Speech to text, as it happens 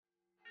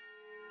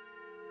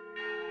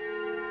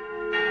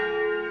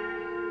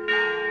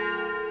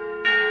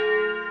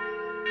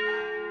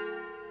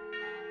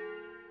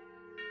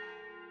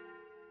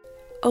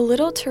O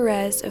little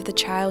Therese of the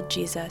child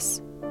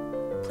Jesus,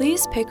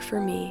 please pick for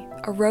me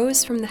a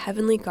rose from the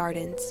heavenly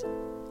gardens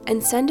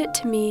and send it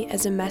to me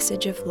as a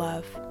message of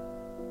love.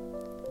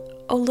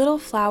 O little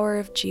flower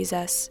of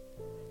Jesus,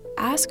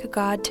 ask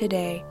God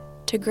today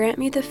to grant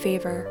me the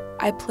favor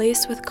I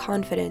place with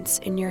confidence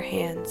in your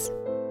hands.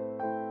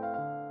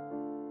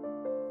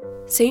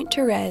 Saint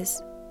Therese,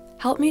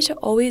 help me to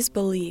always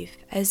believe,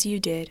 as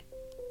you did,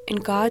 in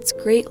God's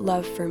great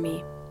love for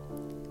me,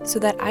 so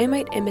that I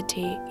might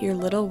imitate your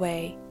little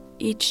way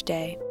each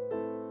day.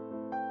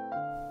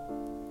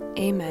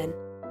 Amen.